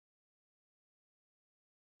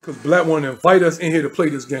Because Black wanted to invite us in here to play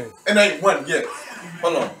this game. And ain't won yet.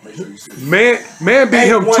 Hold on, make sure you see. Man beat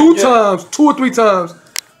him two or three times.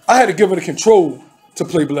 I had to give her the control to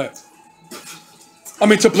play Black. I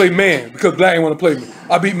mean, to play Man, because Black ain't want to play me.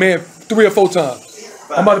 I beat Man 3 or 4 times.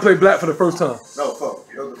 I'm about to play Black for the first time. No, fuck.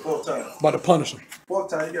 It was the 4th time. About to punish him. 4th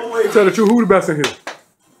time, you got Tell the truth, who the best in here?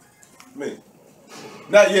 Me.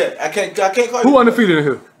 Not yet. I can't call you. Who undefeated in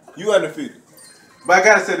here? You undefeated. But I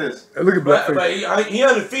gotta say this. Hey, look at Black. But he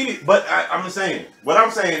undefeated, but I'm saying, what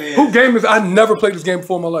I'm saying is... Who game is... I never played this game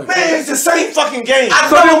before in my life. Man, it's the same fucking game. So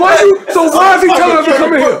why is he telling us to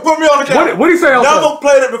come in here? Put me on the camera. What did he say outside? Never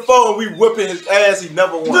played it before and we whipping his ass, he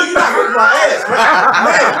never won. No, you're not whipping my ass,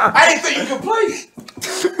 man. I didn't think you could play.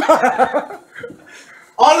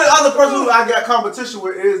 Only other person who I got competition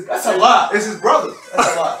with is... That's a lie. It's his brother.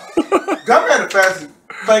 That's a lie. Gunman the fastest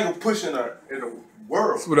finger pushing in the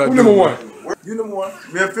world. Who number 1? You number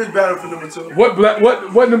 1. Me and Fish battle for number 2.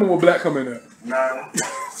 What number will Black come in at? 9.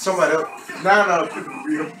 Somebody else. 9 out of people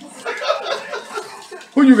beat him.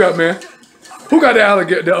 Who you got, man? Who got the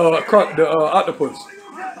alligator, the octopus?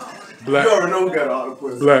 Black. You already know who got the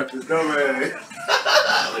octopus. Black. This dumb ass.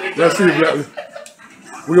 Let's see if Black.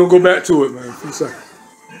 We're gonna go back to it, man. In a few seconds.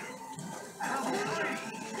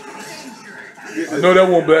 I know that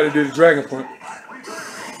one Black that did the Dragon Punch.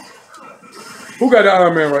 Who got the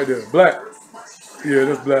Iron Man right there? Black. Yeah,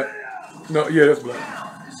 that's Black. No, yeah, that's Black.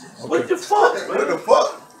 Okay. What the fuck? What the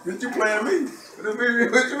fuck? What you playing me?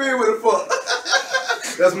 What you mean with the fuck?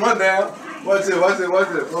 That's my down. Watch it.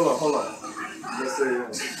 Hold on. Let's say him.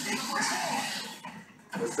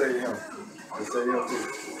 Let's say him too.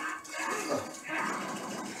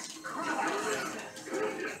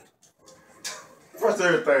 What's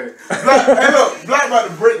everything? Black, hey look, Black about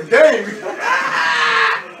to break the game.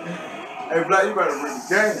 Hey Black, you about to break the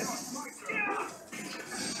game.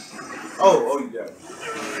 Oh, you got it.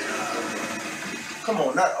 Come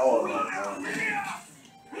on, not all of them.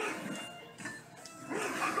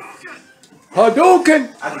 Hadouken!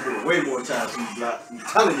 I can do it way more times than you, Black. I'm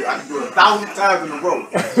telling you, I can do it 1,000 times in a row.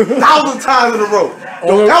 1,000 times in a row.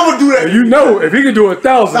 Don't ever do that. You know, if he can do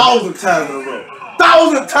 1,000. 1,000 times in a row.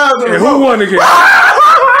 1,000 times in a row. And who won again?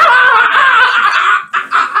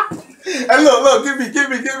 Hey, look, give me.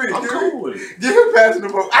 I'm cool with it. Give him passing the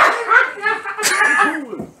ball.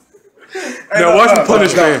 Now watch him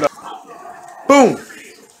punish man. Boom.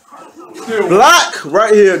 Black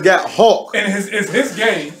right here got Hulk. And it's his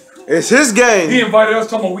game. It's his game. He invited us,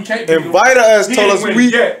 told him we can't beat him. Invited us, told us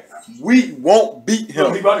we won't beat him.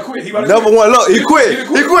 Look, he about to quit. Never won. Look, he quit.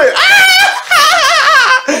 He quit.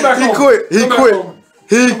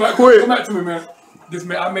 He quit. Come back to me, man. This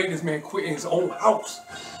man, I made this man quit in his own house.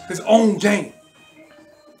 His own game.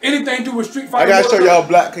 Anything to do with Street Fighter. I gotta show y'all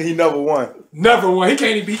Black cause he never won. Never won. He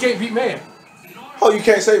can't beat man. Oh, you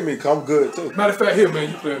can't say me cause I'm good too. Matter of fact, here, man,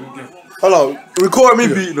 you play him again. Hold on. Record me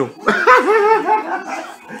beating him.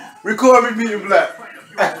 Record me beating Black.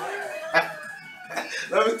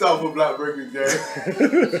 Let me start for Black breaking game.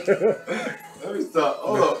 Let me start.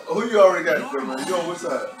 Hold on. Who you already got, man? You on what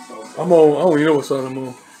side? I'm on. I don't even know what side I'm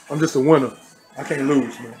on. I'm just a winner. I can't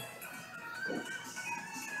lose, man.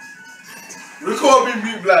 Record me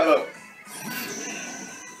beat Black up.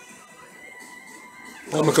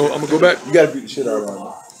 I'm gonna go back. You gotta beat the shit out of him.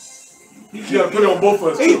 You gotta put it on both of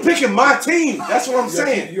us. He picking my team. That's what I'm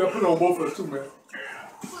saying. You gotta put it on both of us too, man.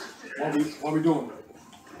 What we doing, man?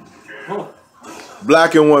 Huh?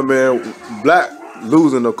 Black and OneMan. Black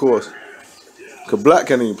losing, of course. Cause Black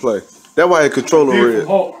can't even play. That's why his controller red.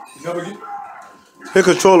 His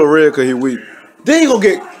controller red cause he weak. Then he gonna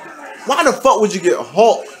get. Why the fuck would you get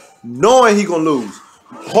Hulk knowing he gonna lose?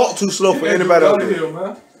 Hulk too slow for anybody else.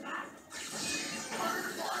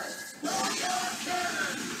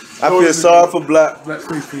 I feel sorry for Black. Black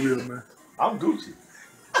face for real, man. I'm Gucci.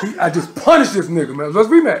 I just punished this nigga, man. Let's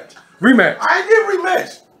rematch. Rematch. I ain't get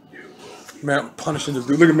rematch. Man, I'm punishing this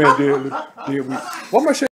dude. Look at man dead weak. Why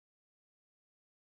my shit?